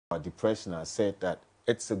depression, I said that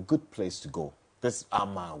it's a good place to go. These are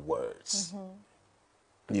my words.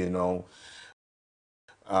 You know,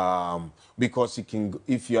 because you can,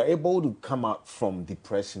 if you're able to come out from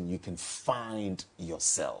depression, you can find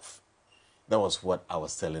yourself. That was what I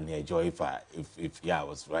was telling her, Joy. If I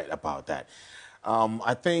was right about that.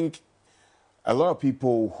 I think a lot of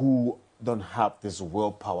people who don't have this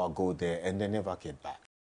willpower go there and they never get back.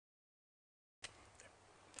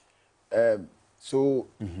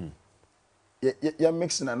 You're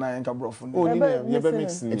mixing and I ain't bro. Oh, you're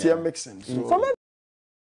mixing. You're mixing. So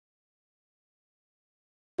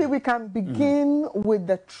maybe we can begin with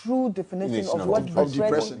the true definition of what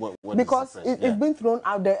depression. Because it's been thrown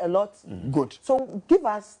out there a lot. Good. So give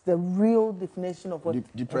us the real definition of what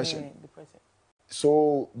depression.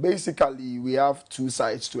 So basically, we have two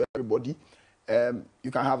sides to everybody.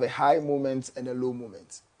 You can have a high moment and a low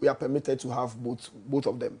moment. We are permitted to have both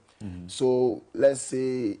of them. So let's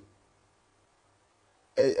say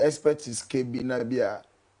expert is KB Nabia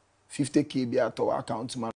 50 KB to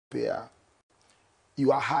account man pay.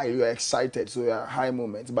 You are high, you are excited, so you are high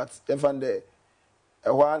moment. But if the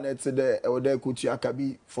one that's the order could you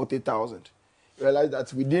be 40,000. You realize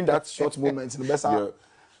that within that short moment, the best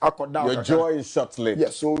your joy is short-lived.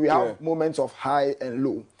 Yes, so we have moments of high and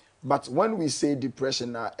low. But when we say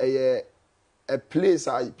depression, a place,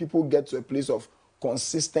 people get to a place of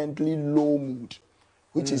consistently low mood,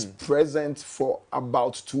 which is present for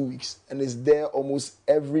about 2 weeks and is there almost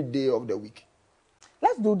every day of the week.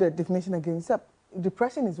 Let's do the definition again. So,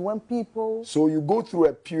 depression is when people... So you go through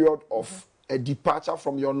a period of a departure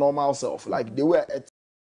from your normal self. Like they were at...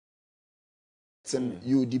 And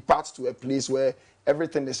you depart to a place where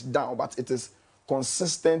everything is down, but it is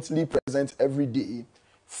consistently present every day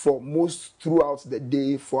for most throughout the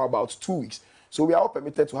day for about 2 weeks. So we are all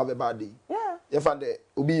permitted to have a bad day. Yeah. If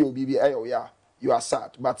you are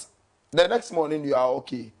sad, but the next morning you are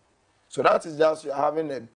okay. So that is just you're having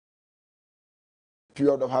a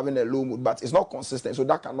period of having a low mood, but it's not consistent. So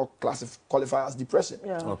that cannot qualify as depression.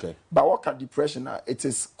 Yeah. Okay. But what can depression? It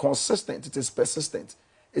is consistent. It is persistent.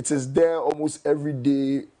 It is there almost every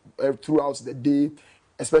day, throughout the day,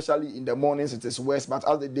 especially in the mornings. It is worse. But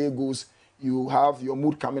as the day goes, you have your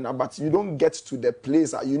mood coming up, but you don't get to the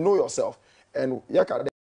place that you know yourself. And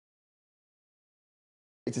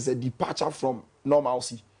it is a departure from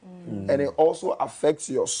normalcy. And it also affects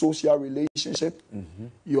your social relationship,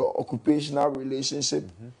 your occupational relationship,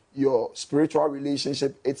 your spiritual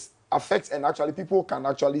relationship. It affects, and actually people can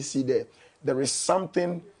actually see there is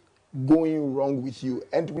something going wrong with you.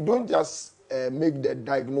 And we don't just make the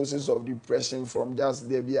diagnosis of depression from just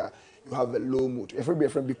there, you have a low mood.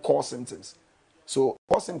 Every core symptoms. So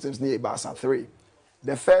core symptoms need about 3.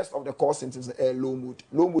 The first of the core symptoms is low mood.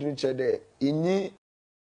 Low mood in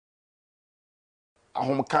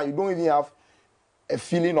you don't even have a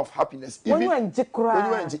feeling of happiness.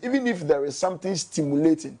 Even if there is something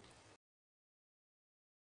stimulating.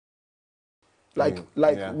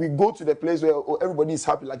 We go to the place where everybody is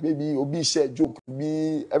happy, like maybe Obi share joke,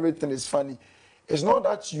 everything is funny. It's not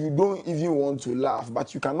that you don't even want to laugh,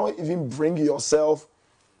 but you cannot even bring yourself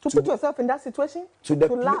to put yourself in that situation to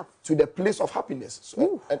laugh to the place of happiness.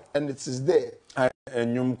 So, and it is there.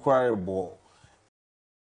 And you incredible.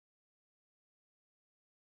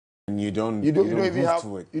 And you don't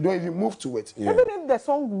even move to it. Yeah. Even if the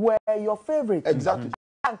song were your favorite. Exactly.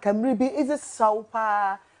 And can maybe is it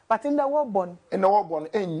super, but in the world born. In the world born,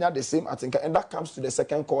 ain't not the same, I think. And that comes to the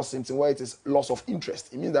second core symptom where it is loss of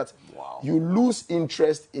interest. It means that you lose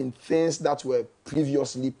interest in things that were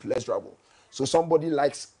previously pleasurable. So somebody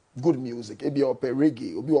likes good music, maybe up a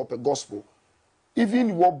reggae, maybe up a gospel.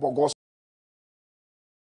 Even what gospel,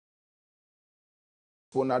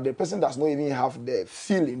 now the person does not even have the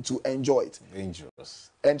feeling to enjoy it.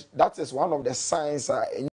 Dangerous. And that is one of the signs.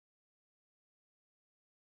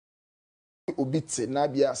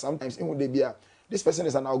 Sometimes this person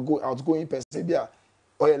is an outgoing person,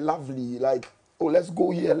 or a lovely, like, oh, let's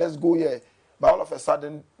go here. But all of a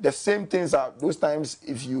sudden, the same things are those times.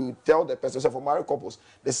 If you tell the person, so for married couples,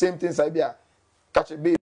 the same things are catch a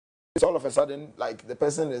baby. It's all of a sudden, like the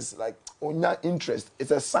person is like on your interest.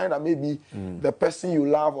 It's a sign that maybe the person you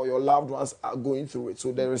love or your loved ones are going through it.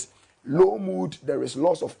 So there is low mood, there is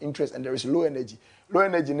loss of interest, and there is low energy. Low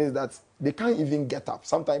energy means that they can't even get up.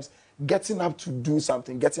 Sometimes getting up to do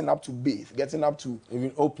something, getting up to bathe, getting up to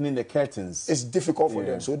even opening the curtains, it's difficult for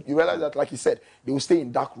them. So you realize that, like you said, they will stay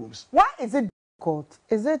in dark rooms. Why is it difficult?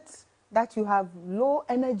 Is it that you have low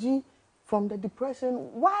energy from the depression?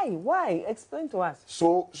 Why? Explain to us.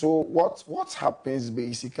 So what happens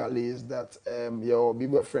basically is that your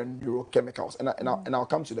big friend neurochemicals, and I'll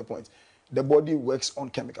come to the point. the body works on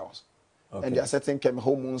chemicals. Okay. And there are certain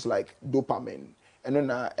hormones like dopamine, and then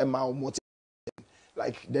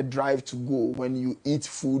like the drive to go. When you eat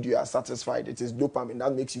food, you are satisfied. It is dopamine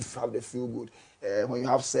that makes you have the feel good. When you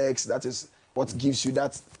have sex, that is what gives you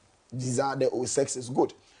that desire that, oh, sex is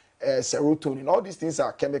good. Serotonin, all these things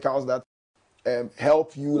are chemicals that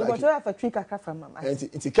help you. Like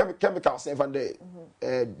it's chemicals from the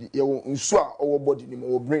your body,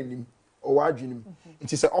 or brain, or dream.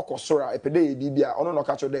 It is a okosora, a pede bibia, or no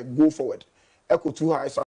catch that go forward. Echo too high,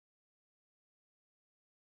 so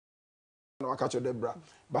no catch the bra.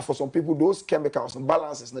 But for some people, those chemicals and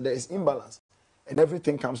balances, there is imbalance, and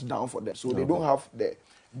everything comes down for them. So they don't have the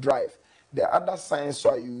drive. The other signs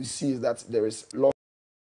you see is that there is loss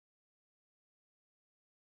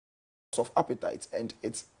of appetite, and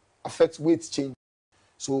it affects weight change.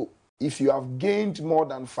 So if you have gained more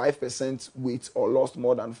than 5% weight or lost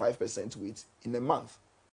more than 5% weight in a month,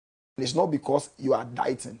 it's not because you are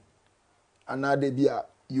dieting, and now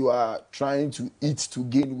you are trying to eat to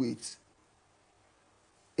gain weight.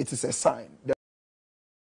 It is a sign that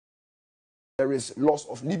there is loss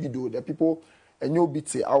of libido. The people, and you'll be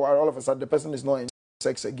all of a sudden the person is not in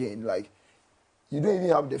sex again. Like, you don't even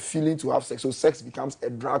have the feeling to have sex, so sex becomes a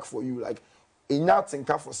drag for you. Like, in that thing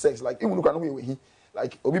for sex, like even look at me,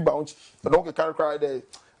 like obi bounce, but don't carry cry the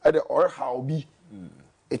or how be.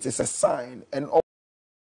 It is a sign, and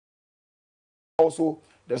also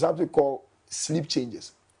there's something called sleep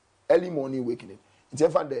changes, early morning awakening. It's in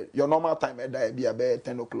fact your normal time at be about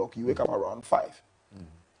 10 o'clock. You wake up around 5.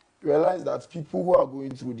 You realize that people who are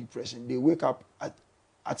going through depression, they wake up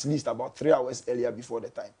at least about 3 hours earlier before the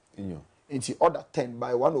time. Until other 10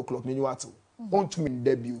 by 1 o'clock, on to mean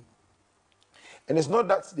debut. And it's not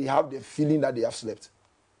that they have the feeling that they have slept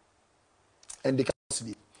and they can't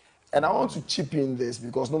sleep. And I want to chip in this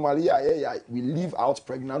because normally we leave out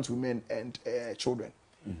pregnant women and children.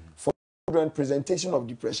 For children, presentation of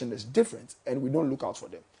depression is different, and we don't look out for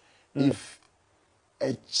them. If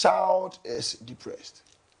a child is depressed,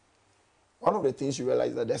 one of the things you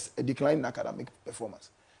realize that there's a decline in academic performance.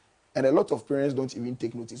 And a lot of parents don't even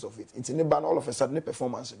take notice of it. It's in a ban, all of a sudden the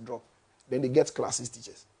performance drop. Then they get classes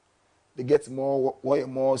teachers. They get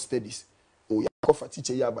more studies. Oh, you are for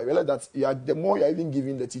teacher, yeah, but you realize that the more you're even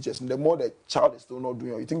giving the teachers, the more the child is still not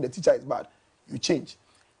doing, or you think the teacher is bad, you change.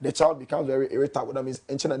 The child becomes very irritable. That means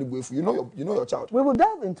you know your child. We will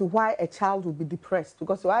delve into why a child will be depressed,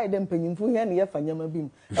 because why them paying for here near Fanyama Beam.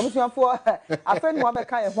 I was for a friend who have a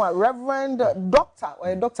kind of Reverend Doctor or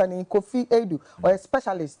a doctor named Kofi Aidoo or a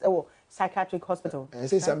specialist or psychiatric hospital. And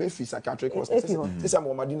say some psychiatric hospital. Say some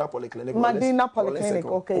Madina Polyclinic. Madina Polyclinic,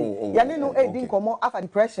 okay. Yani no didn't come after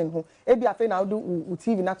depression. Who ebi afe na do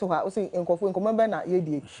TV na to her. O say nkofo nkomembe na ye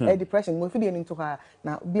die depression. Mo fidi into her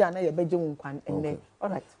na bi ana ye beje wo nkwan enne. All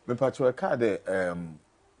right. Me patro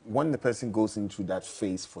when the person goes into that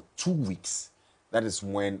phase for 2 weeks, that is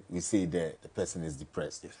when we say the person is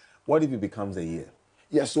depressed. Yes. What if it becomes a year?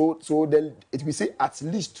 Yeah, so then it will say at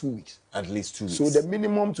least 2 weeks. At least 2 weeks. So the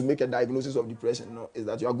minimum to make a diagnosis of depression is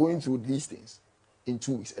that you are going through these things in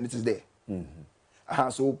 2 weeks, and it is there.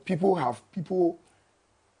 So people.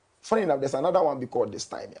 Funny enough, there's another one because this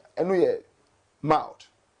time, I know mild.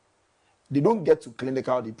 They don't get to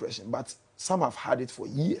clinical depression, but some have had it for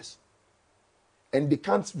years, and they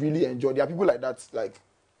can't really enjoy. There are people like that, like,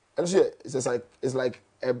 and so it's like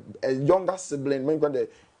a younger sibling when the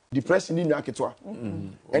depression in Yakitwa.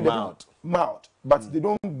 And mild. But they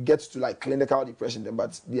don't get to like clinical depression then,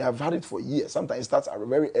 but they have had it for years. Sometimes it starts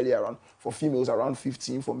very early around, for females around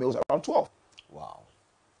 15, for males around 12. Wow.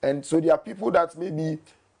 And so there are people that maybe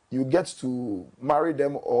you get to marry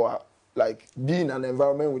them or like be in an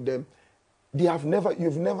environment with them.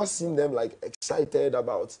 You've never seen them like excited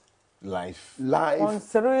about life. On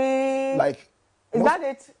three. Like, is that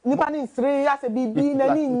it?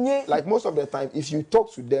 Like most of the time, if you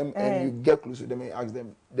talk to them and you get close to them and ask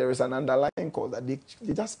them, there is an underlying cause that they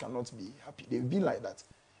just cannot be happy. They've been like that.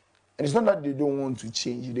 And it's not that they don't want to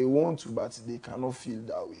change. They want to, but they cannot feel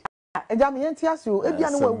that way.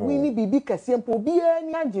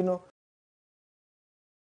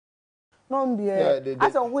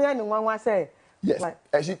 Yes, like,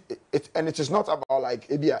 and it is not about like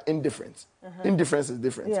indifference. Indifference is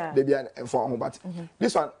different. But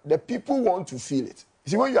this one, the people want to feel it.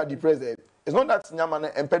 See, when you are depressed, it's not that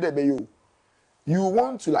you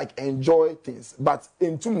want to like enjoy things, but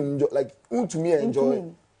to me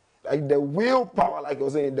enjoy. Like the willpower, like I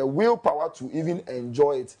was saying, the willpower to even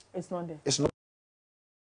enjoy it. It's not there. It's not.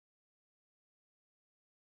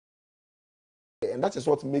 And that is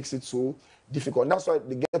what makes it so difficult. And that's why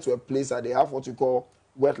they get to a place that they have what you call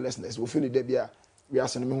worthlessness. We feel it there, we are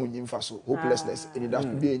sending so hopelessness, and it has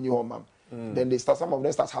to be a new home. Then they start. Some of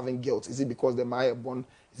them start having guilt. Is it because they are born?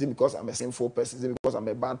 Is it because I'm a sinful person? Is it because I'm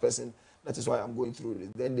a bad person? That is why I'm going through this.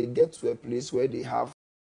 Then they get to a place where they have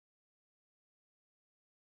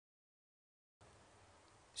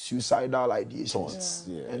suicidal ideations Thoughts,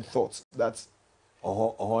 and thoughts that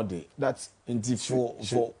that's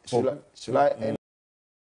should I end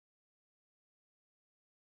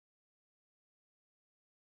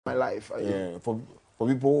my life? For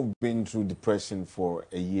people who've been through depression for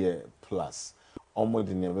a year plus, almost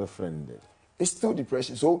never friend. It's still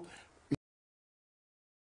depression. So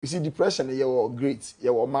you see, depression, you were great,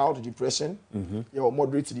 you were mild depression, you were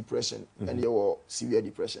moderate depression, and you were severe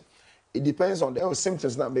depression. It depends on the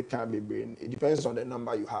symptoms that make can be brain. It depends on the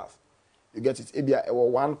number you have. You get it. If you have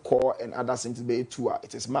one core and other symptoms be two,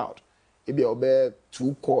 it is mild. If you have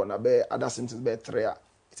two core and other symptoms be three,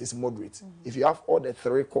 it is moderate. If you have all the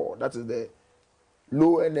three core, that is the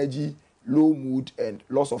low energy, low mood, and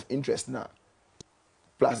loss of interest now,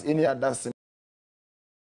 plus any other symptoms.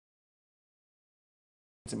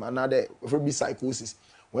 Another be psychosis.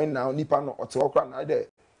 When now nipa no otokra na there.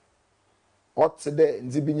 What there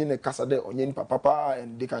nzibinyi ne kasa there onye papa,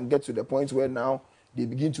 and they can get to the point where now they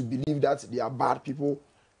begin to believe that they are bad people,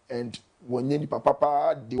 and when ni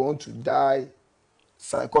papa they want to die.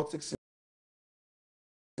 Psychotic syndrome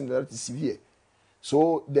that is severe.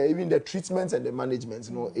 So even the treatment and the management,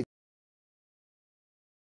 it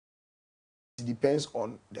depends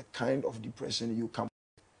on the kind of depression you come.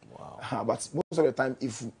 Wow. But most of the time,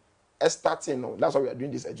 if starting, that's why we are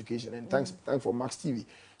doing this education, and thanks for Max TV.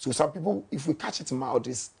 So some people, if we catch it mild,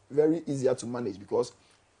 it's very easier to manage because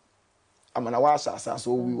I'm an awasha,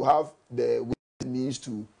 so we will have the means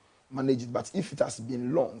to manage it. But if it has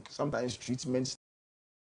been long, sometimes treatment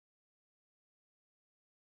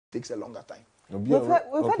takes a longer time. We've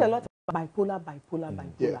heard a lot of bipolar.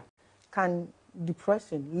 Yeah. Can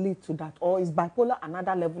depression lead to that, or is bipolar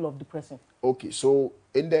another level of depression? Okay, so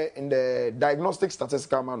in the diagnostic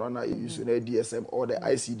statistical manual you use the DSM or the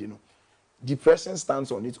ICD, depression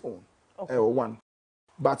stands on its own. Okay. One,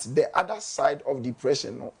 but the other side of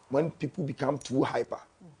depression, when people become too hyper,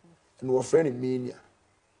 and we're afraid of mania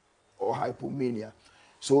or hypomania.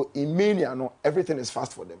 So in mania, everything is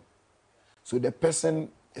fast for them. So the person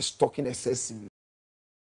is talking excessively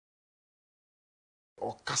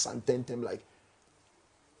or casantentem, like,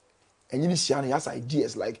 and he has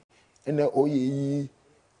ideas like, and then, oh yeah,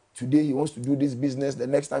 today he wants to do this business, the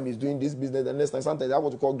next time he's doing this business, the next time, sometimes that's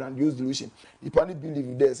what we call grandiose delusion. The panic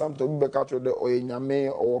believe there, sometimes we capture the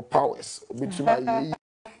or powers,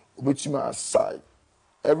 side.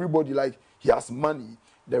 Everybody, like, he has money,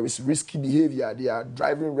 there is risky behavior, they are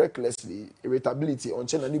driving recklessly, irritability,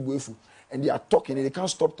 and they are talking, and they can't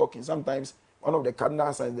stop talking. Sometimes one of the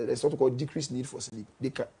cardinal signs, there's what we call decreased need for sleep.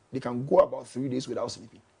 They can go about 3 days without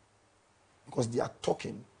sleeping because they are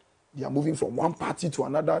talking. They are moving from one party to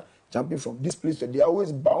another, jumping from this place to they are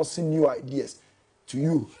always bouncing new ideas to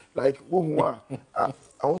you. Like, I want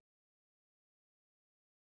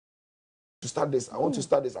to start this, I want to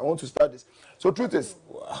start this, I want to start this. So truth is,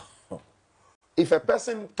 if a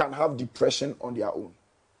person can have depression on their own,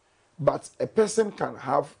 but a person can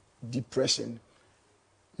have depression,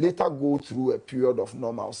 later go through a period of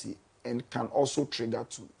normalcy and can also trigger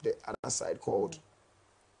to the other side called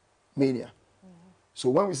mania. So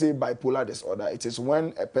when we say bipolar disorder, it is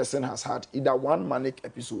when a person has had either one manic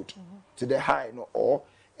episode to the high, or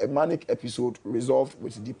a manic episode resolved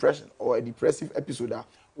with depression, or a depressive episode that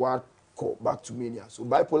will go back to mania. So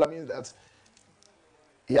bipolar means that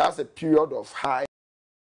he has a period of high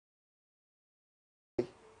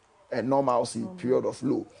and normalcy, period of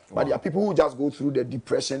low. But there are people who just go through the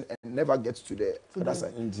depression and never get to the other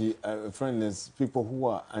side. And the friend is people who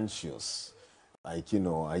are anxious. Like, I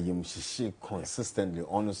am consistently,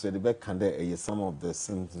 honestly, the back can there some of the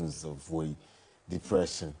symptoms of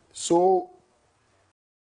depression. So,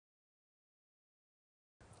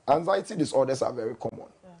 anxiety disorders are very common.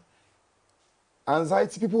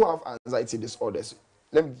 Anxiety, people who have anxiety disorders,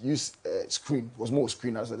 let me use screen, it was more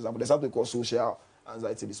screen as an example. There's something called social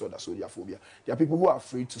anxiety disorder, social phobia. There are people who are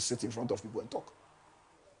afraid to sit in front of people and talk.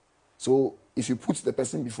 So, if you put the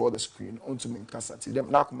person before the screen, onto me,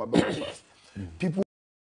 people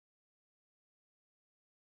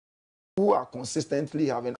who are consistently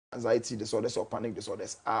having anxiety disorders or panic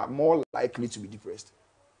disorders are more likely to be depressed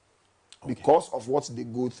because of what they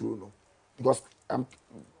go through. Because and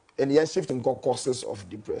the shifting causes of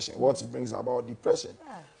depression. What brings about depression?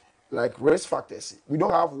 Like risk factors. We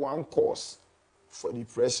don't have one cause for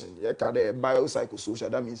depression.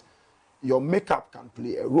 Biopsychosocial. That means your makeup can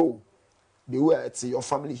play a role. The way it's your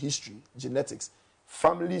family history, genetics.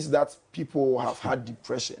 families that people have had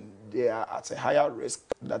depression, they are at a higher risk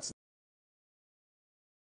that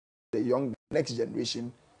the young next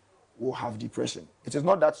generation will have depression. It is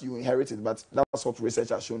not that you inherit it, but that's what research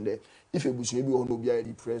has shown there. If a bush maybe will be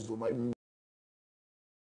depressed or maybe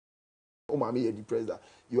depressed, that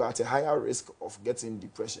you are at a higher risk of getting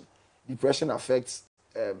depression. Depression affects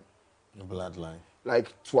The bloodline.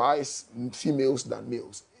 like twice females than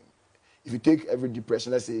males. If you take every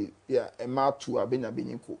depression, let's say, yeah, a man to a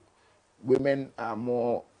women are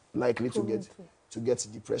more likely to get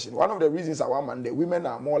depression. One of the reasons I want the women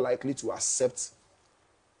are more likely to accept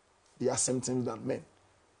their symptoms than men.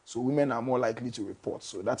 So women are more likely to report.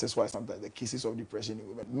 So that is why sometimes the cases of depression in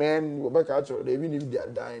women. Men, even if they are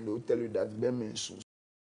dying, they will tell you that they're men soon.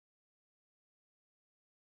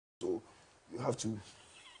 So you have to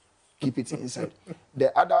keep it inside.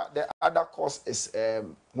 The other cause is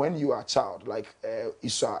when you are a child, like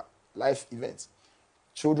it's a life event.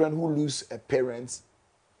 Children who lose a parent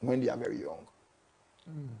when they are very young.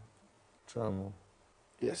 Trauma.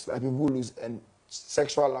 Yes, like people who lose and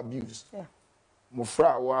sexual abuse. Yeah.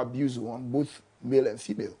 Mufra or abuse on both male and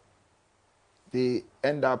female. They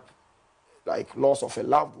end up like loss of a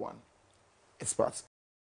loved one. It's part.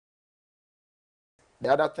 The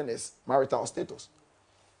other thing is marital status.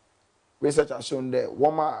 Research has shown that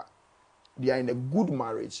women, they are in a good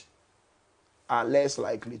marriage, are less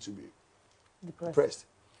likely to be depressed.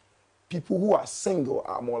 People who are single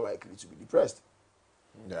are more likely to be depressed.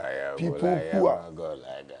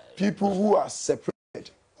 People who are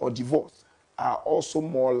separated or divorced are also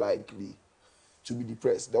more likely to be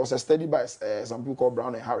depressed. There was a study by some people called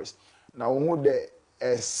Brown and Harris. Now,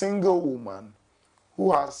 a single woman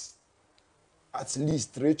who has at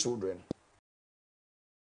least 3 children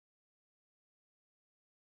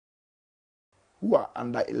who are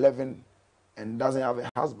under 11 and doesn't have a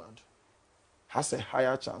husband has a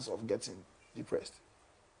higher chance of getting depressed.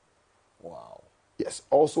 Wow. Yes.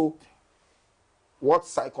 Also, what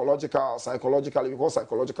psychologically, we call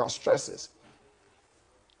psychological stresses.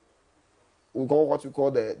 We call what we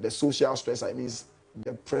call the social stress. I mean,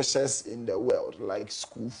 the pressures in the world, like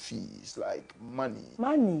school fees, like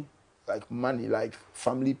money, like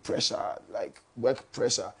family pressure, like work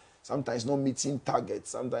pressure. Sometimes not meeting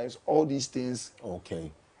targets. Sometimes all these things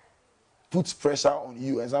puts pressure on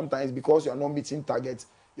you, and sometimes because you are not meeting targets,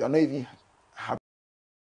 you are not even happy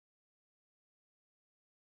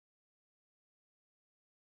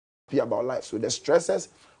about life. So the stresses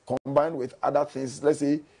combined with other things, let's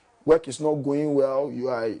say work is not going well, you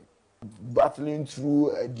are battling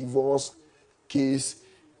through a divorce case,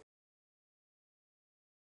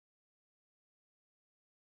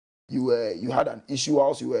 you had an issue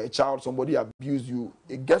house, you were a child, somebody abused you.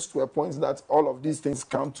 It gets to a point that all of these things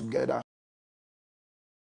come together.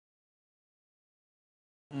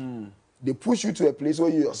 They push you to a place where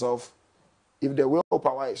you yourself, if the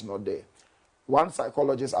willpower is not there. One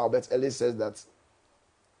psychologist, Albert Ellis, says that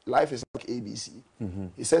life is like ABC.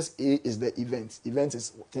 He says A is the event. Event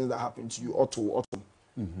is things that happen to you, auto.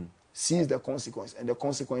 C is the consequence, and the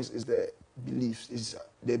consequence is the belief.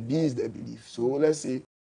 The B is the belief. So let's say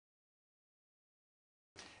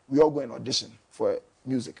we all go and audition for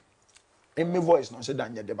music. And my voice not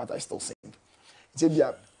that, but I still sing. It's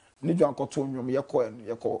a need to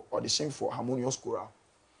audition for harmonious choral.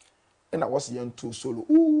 And I was young too solo.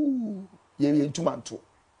 Ooh, yeah, 2 man too.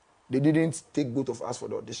 They didn't take both of us for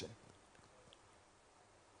the audition.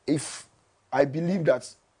 If I believe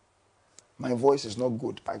that my voice is not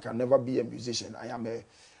good, I can never be a musician. I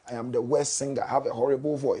am the worst singer. I have a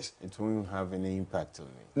horrible voice. It won't have any impact on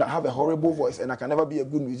me. And I have a horrible voice, and I can never be a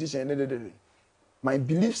good musician. My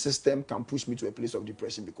belief system can push me to a place of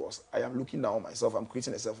depression because I am looking down on myself. I'm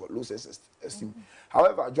creating a low self-esteem.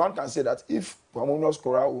 However, Joan can say that if harmonious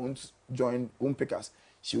choral won't pick us,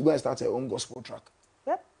 she will go and start her own gospel track.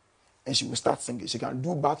 Yep. And she will start singing. She can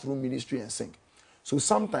do bathroom ministry and sing. So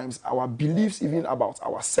sometimes our beliefs, even about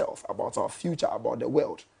ourselves, about our future, about the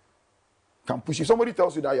world, can push you. Somebody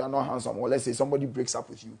tells you that you are not handsome, or let's say somebody breaks up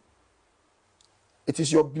with you. It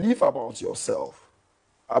is your belief about yourself,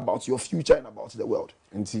 about your future, and about the world.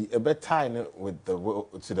 And see, a bit tying with the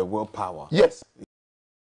willpower. Yes.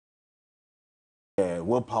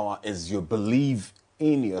 Willpower is your belief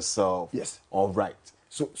in yourself. Yes. All right.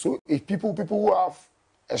 So if people who have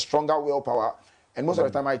a stronger willpower, and most of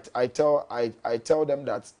the time I tell them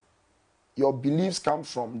that your beliefs come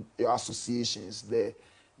from your associations,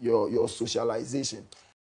 your socialization.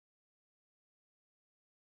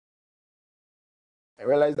 I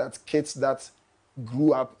realize that kids that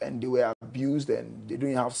grew up and they were abused and they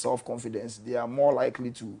don't have self-confidence, they are more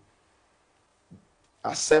likely to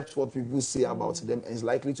accept what people say about them, and it's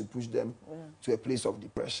likely to push them to a place of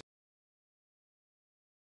depression.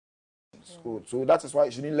 So that is why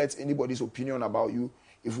you shouldn't let anybody's opinion about you.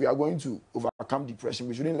 If we are going to overcome depression,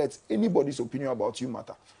 we shouldn't let anybody's opinion about you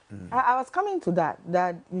matter. I was coming to that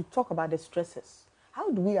you talk about the stresses. How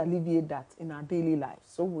do we alleviate that in our daily lives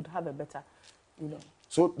so we would have a better,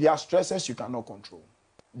 So there are stresses you cannot control.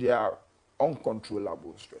 There are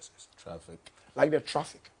uncontrollable stresses. Traffic. Like the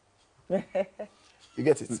traffic. You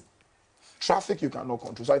get it? Traffic you cannot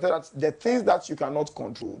control. So I tell that the things that you cannot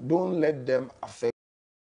control, don't let them affect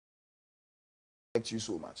you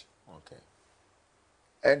so much. Okay.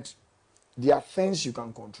 And there are things you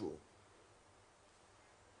can control.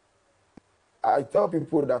 I tell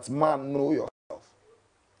people that, man, know yourself.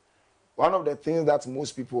 One of the things that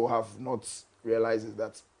most people have not realized is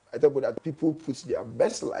that I tell people that people put their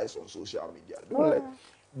best lives on social media.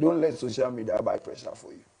 Don't let social media buy pressure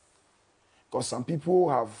for you. Because some people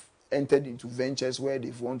have entered into ventures where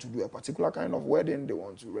they want to do a particular kind of wedding, they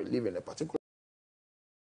want to live in a particular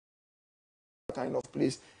kind of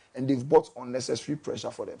place, and they've bought unnecessary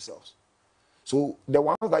pressure for themselves. So the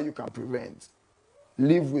ones that you can prevent,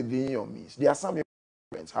 live within your means. There are some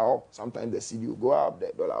events how sometimes the CD will go up,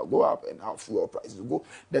 the dollar will go up, and how fuel prices will go.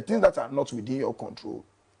 The things that are not within your control,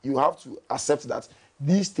 you have to accept that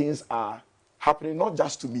these things are happening not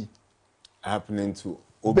just to me. Happening to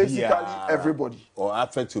Basically everybody. Or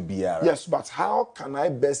affect to BR. Yes, but how can I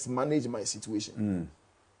best manage my situation?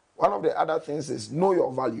 One of the other things is know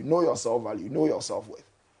your value, know your self-value, know your self-worth.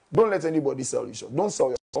 Don't let anybody sell you short. Don't sell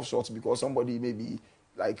yourself short because somebody maybe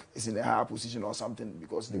like is in a higher position or something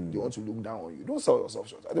because they want to look down on you. Don't sell yourself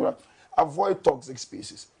short. I think avoid toxic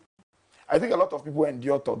spaces. I think a lot of people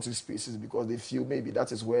endure toxic spaces because they feel maybe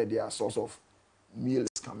that is where their source of meal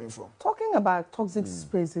is coming from. Talking about toxic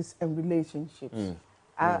spaces and relationships,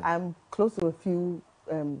 I'm close to a few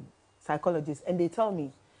psychologists, and they tell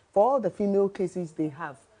me for all the female cases they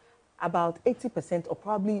have, about 80% or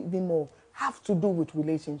probably even more have to do with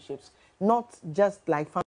relationships, not just like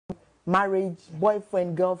marriage,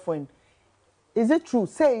 boyfriend, girlfriend. Is it true?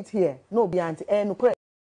 Say it here. No, be auntie. No, correct.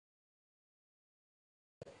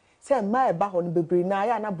 Say my baho ni bebre na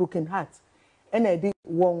ya na broken heart. And I did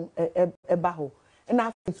one baho. And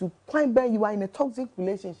after to quite bad you are in a toxic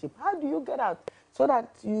relationship. How do you get out so that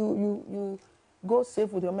you go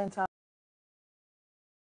safe with your mental?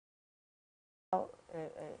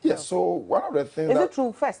 Yes, so one of the things is it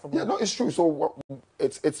true first of all? Yeah, no, it's true. So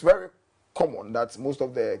it's very common that most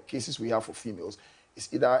of the cases we have for females is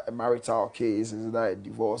either a marital case, is either a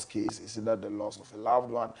divorce case, is either the loss of a loved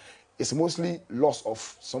one. It's mostly loss of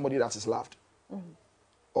somebody that is loved.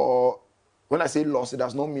 Or when I say loss, it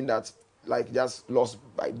does not mean that like just lost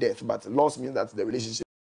by death, but loss means that the relationship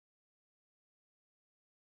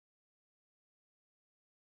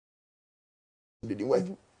didn't work.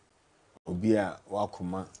 Obia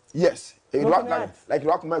wakuma. Yes, like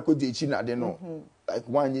wakuma could be China, they know, like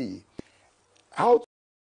 1 year. How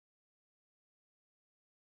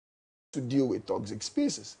to deal with toxic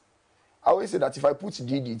spaces? I always say that if I put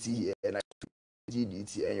DDT here and I put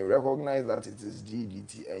DDT and you recognize that it is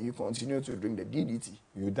DDT and you continue to drink the DDT,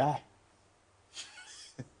 You die.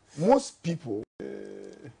 most people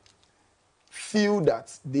feel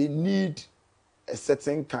that they need a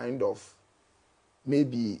certain kind of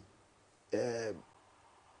maybe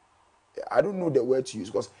I don't know the word to use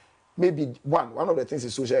because maybe one of the things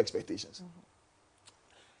is social expectations.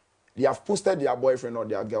 They have posted their boyfriend or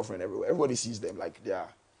their girlfriend everywhere. Everybody sees them like they are.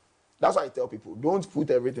 That's why I tell people, don't put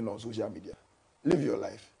everything on social media. Live your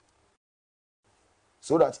life.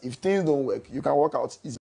 So that if things don't work, you can work out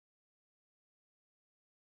easy.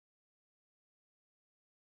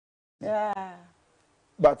 Yeah.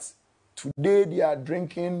 But today they are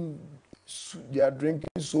drinking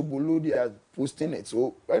Sobolo, they are posting it.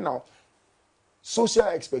 So right now, social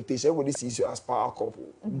expectation, everybody sees you as power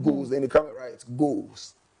couple. Goals, then they come right,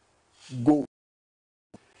 goals.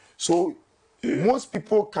 So most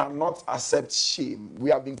people cannot accept shame. We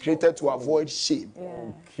have been created to avoid shame.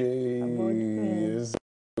 Okay. Is the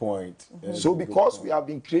point. So because we have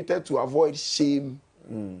been created to avoid shame,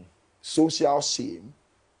 social shame,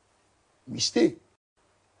 we stay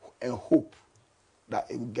and hope that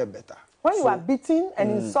it will get better. When you are beaten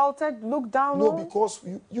and insulted, looked down No, on? because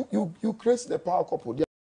you create the power couple. They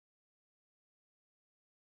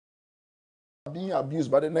are being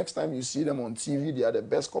abused, but the next time you see them on TV, they are the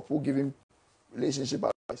best couple giving relationship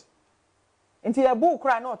advice. Into your book,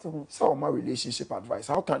 cry not to. So my relationship advice.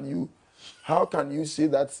 How can you say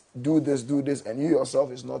that do this, and you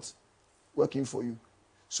yourself is not working for you?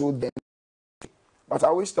 So then, but I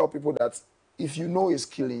always tell people that if you know it's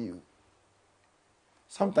killing you,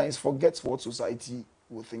 sometimes forget what society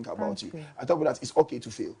will think about Thank you. you. I tell people that it's okay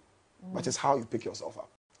to fail, but it's how you pick yourself up.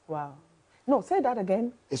 Wow. No, say that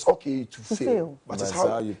again. It's okay to To fail, fail. but That's it's how,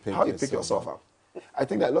 how you pick you pick yourself yourself up. I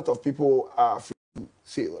think that a lot of people are afraid to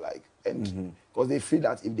fail, like, and because they feel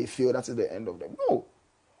that if they fail, that is the end of them. No,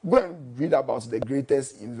 go and read about the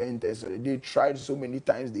greatest inventors. They tried so many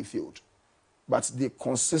times, they failed, but they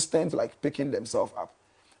consistent, like picking themselves up.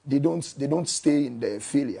 They don't stay in the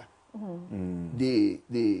failure. They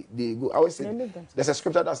go. I always say there's a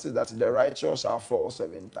scripture that says that the righteous shall fall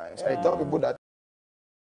 7 times. I tell people that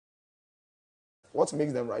what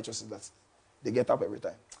makes them righteous is that they get up every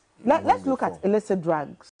time. Let's look at illicit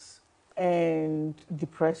drugs and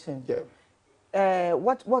depression. Yeah.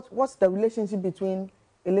 What's the relationship between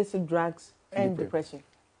illicit drugs and depression?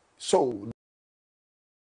 So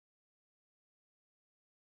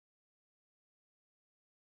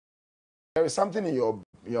there is something in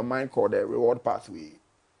your mind called a reward pathway.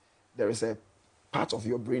 There is a part of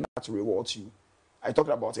your brain that rewards you. I talked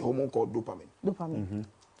about a hormone called dopamine. Dopamine.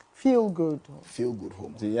 Feel good. Feel good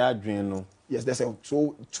hormone. The adrenaline. Yes,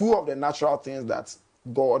 so 2 of the natural things that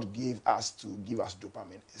God gave us to give us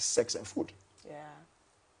dopamine is sex and food. Yeah.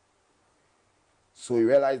 So you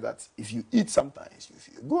realize that if you eat sometimes, you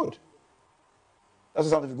feel good. That's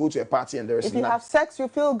why sometimes if you go to a party and there is If you have sex, you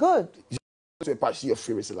feel good. you go to a party, your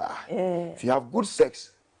favorite is like, Yeah. if you have good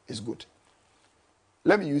sex, it's good.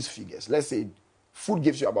 Let me use figures. Let's say food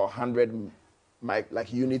gives you about 100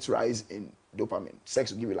 like units rise in dopamine.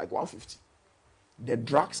 Sex will give you like 150. The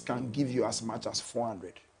drugs can give you as much as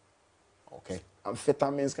 400. Okay.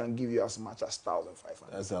 Amphetamines can give you as much as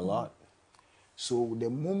 1,500. That's a lot. So the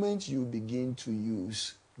moment you begin to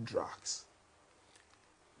use drugs,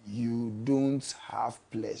 you don't have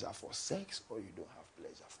pleasure for sex or you don't have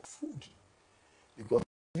pleasure for food. Because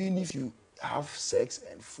even if you have sex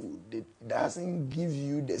and food, it doesn't give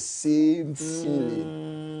you the same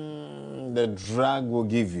feeling. The drug will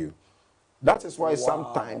give you. That is why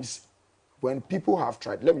sometimes when people have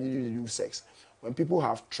tried, let me use sex. When people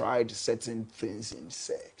have tried certain things in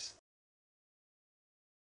sex,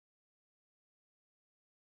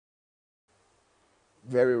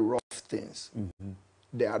 very rough things,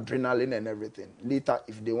 the adrenaline and everything, later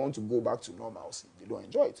if they want to go back to normalcy, they don't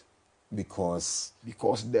enjoy it. Because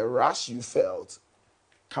The rush you felt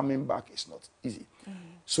coming back is not easy.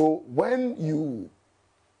 So when you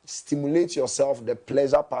stimulate yourself, the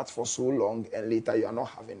pleasure part for so long, and later you are not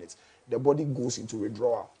having it, the body goes into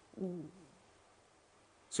withdrawal.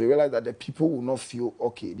 So you realize that the people will not feel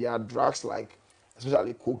okay. There are drugs like,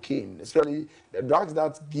 especially cocaine, especially the drugs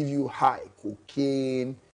that give you high,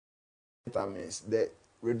 cocaine, vitamins. The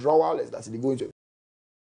withdrawal is that they go into a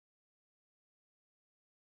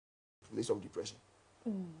place of depression.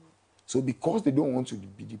 So because they don't want to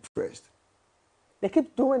be depressed, They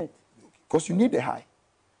keep doing it. because you need the high.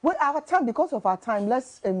 Well, our time, because of our time,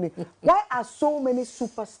 why are so many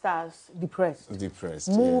superstars depressed? depressed.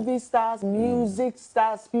 Movie stars, music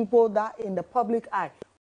stars, people that in the public eye.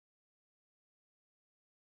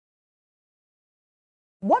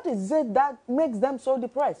 What is it that makes them so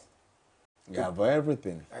depressed? Yeah, for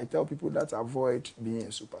everything. I tell people that avoid being a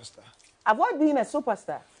superstar. Avoid being a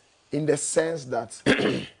superstar. In the sense that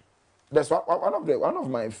that's one of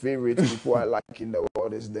my favorite people I like in the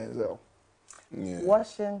world is Denzel. Yeah.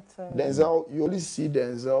 Washington. Denzel, you only see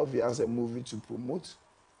Denzel if he has a movie to promote,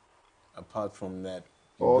 Apart from that,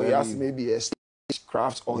 or he has maybe a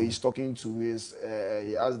stagecraft, or he's talking to his,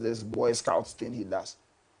 he has this Boy Scouts thing he does.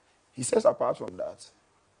 He says apart from that,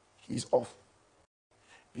 he's off.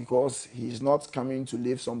 Because he's not coming to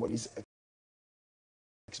live somebody's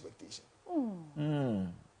expectation.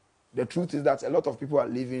 The truth is that a lot of people are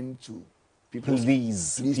living to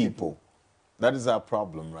please please people. That is our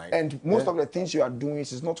problem, right? And most of the things you are doing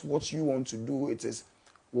is not what you want to do. It is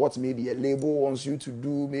what maybe a label wants you to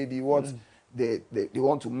do, maybe what they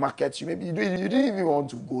want to market you. Maybe you didn't even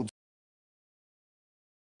want to go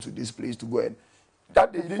to this place to go and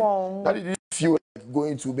that you didn't feel like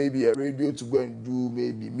going to maybe a radio to go and do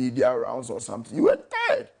maybe media rounds or something. You were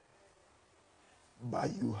tired.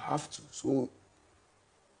 But you have to. So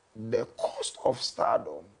the cost of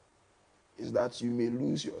stardom is that you may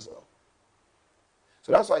lose yourself.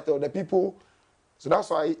 So that's why I tell the people, so that's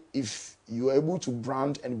why if you're able to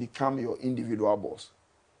brand and become your individual boss,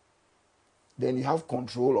 then you have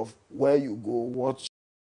control of where you go, what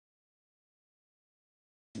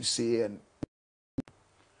you say,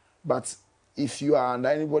 but if you are under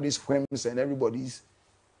anybody's whims and everybody's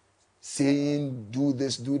saying do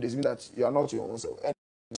this, means that you are not your own self and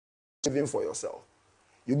living for yourself.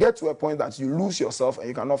 You get to a point that you lose yourself and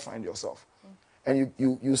you cannot find yourself. And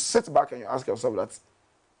you sit back and you ask yourself that,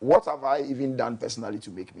 what have I even done personally to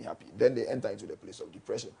make me happy? Then they enter into the place of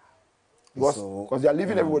depression. Because they are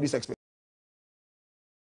living everybody's expectation.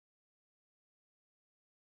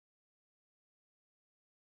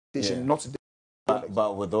 Yeah. Not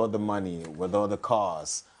But with all the money, with all the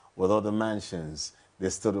cars, with all the mansions, they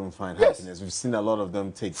still don't find Yes. happiness. We've seen a lot of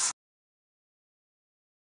them take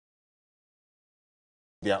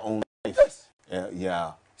their own life. Yes.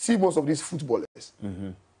 Yeah. See, most of these footballers,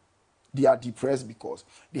 they are depressed because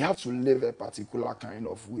they have to live a particular kind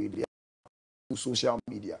of way. They have to social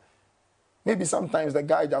media. Maybe sometimes the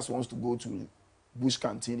guy just wants to go to Bush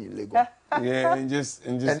Canteen in Lagos Yeah, and just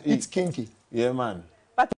and eat kinky. Yeah, man.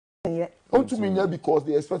 Yeah. On to me because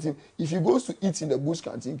they expect him. If he goes to eat in the Bush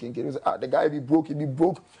Canteen kinky, they say, the guy be broke, he be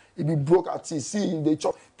broke at tea. See him, they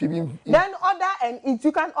chop. Then order and eat.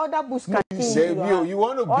 You can order Bush Canteen. You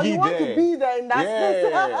want to or be you want there. to be there in that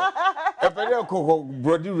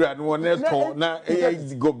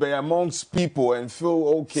Go be amongst people and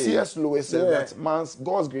feel okay. C.S. Lewis said that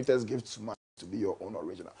God's greatest gift to man is to be your own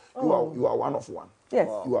original. You are one of one. Yes.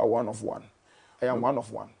 Wow. You are one of one. I am one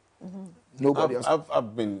of one. Nobody else.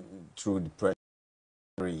 I've been through depression,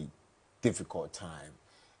 very difficult time,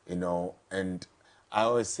 and I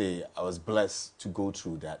always say I was blessed to go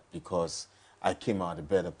through that because I came out a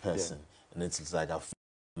better person, and it's like I found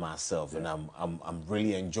myself, and I'm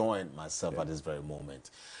really enjoying myself at this very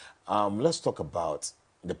moment. Let's talk about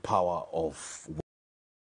the power of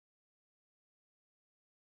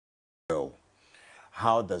will.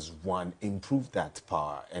 How does one improve that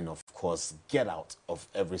power and, of course, get out of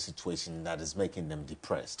every situation that is making them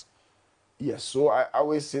depressed? Yes, so I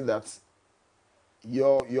always say that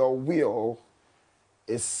your will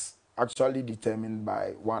is actually determined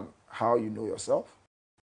by, one, how you know yourself.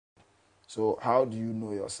 So how do you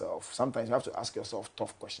know yourself? Sometimes you have to ask yourself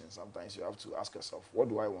tough questions. Sometimes you have to ask yourself, what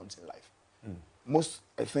do I want in life?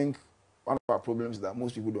 I think one of our problems is that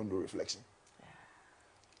most people don't do reflection.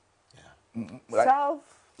 Like,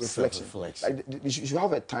 Self-reflection. Like, you should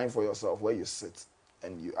have a time for yourself where you sit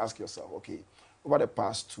and you ask yourself, okay, over the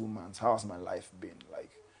past 2 months, how has my life been? Like,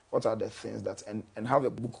 what are the things that, and have a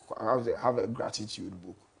book, have a gratitude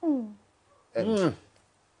book.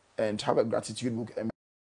 And have a gratitude book and,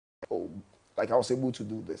 like, I was able to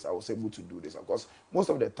do this, I was able to do this. Of course, most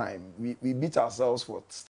of the time, we beat ourselves for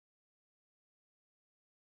stuff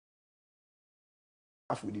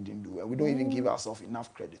we didn't do, and we don't even give ourselves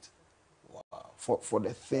enough credit. For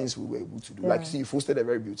the things we were able to do. Like, see, you hosted a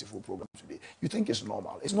very beautiful program today. You think it's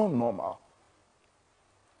normal. It's not normal.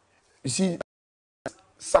 You see,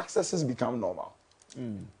 successes become normal.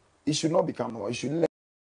 It should not become normal. You should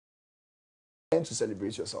learn to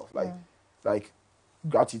celebrate yourself. Like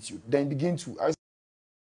gratitude. Then begin to...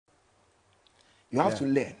 You have to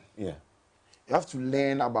learn. Yeah. You have to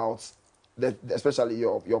learn about, especially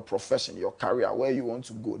your profession, your career, where you want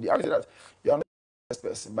to go. The idea that you're not the first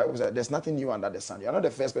person. Bible says there's nothing new under the sun. You're not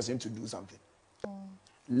the first person to do something.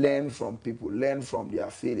 Learn from people. Learn from their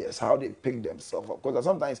failures, how they pick themselves up. Because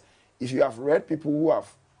sometimes, if you have read people who have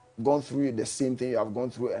gone through the same thing you have gone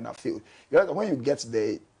through and have failed, you know that when you get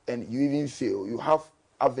there and you even fail, you have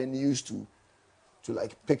avenues to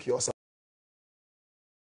like pick yourself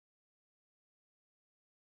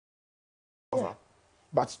up.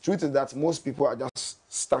 But truth is that most people are just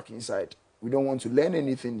stuck inside. We don't want to learn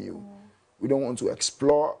anything new. We don't want to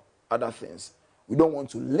explore other things. We don't want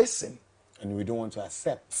to listen. And we don't want to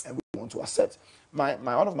accept. And we want to accept.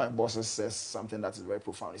 One of my bosses says something that is very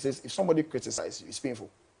profound. He says, if somebody criticizes you, it's painful.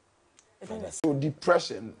 So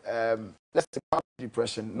depression, let's talk about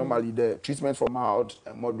depression. Normally, the treatment for mild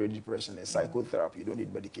and moderate depression is psychotherapy. You don't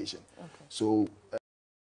need medication. So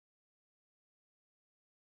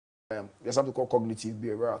there's something called cognitive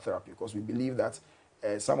behavioral therapy, because we believe that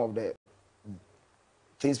some of the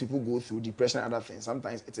things people go through, depression and other things,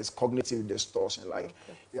 sometimes it is cognitive distortion. Like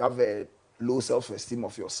you have a low self-esteem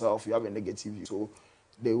of yourself, you have a negative view. So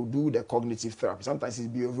they will do the cognitive therapy. Sometimes it's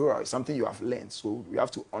behavioral, it's something you have learned. So you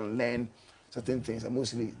have to unlearn certain things. And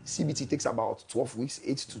mostly CBT takes about 12 weeks,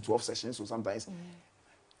 8 to 12 sessions. So sometimes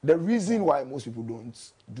the reason why most people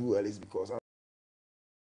don't do well is because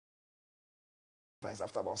sometimes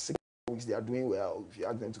after about 6 weeks they are doing well. If you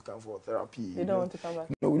ask them to come for therapy, they don't want to come back.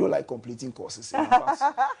 No, we don't like completing courses. In fact,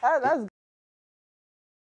 That's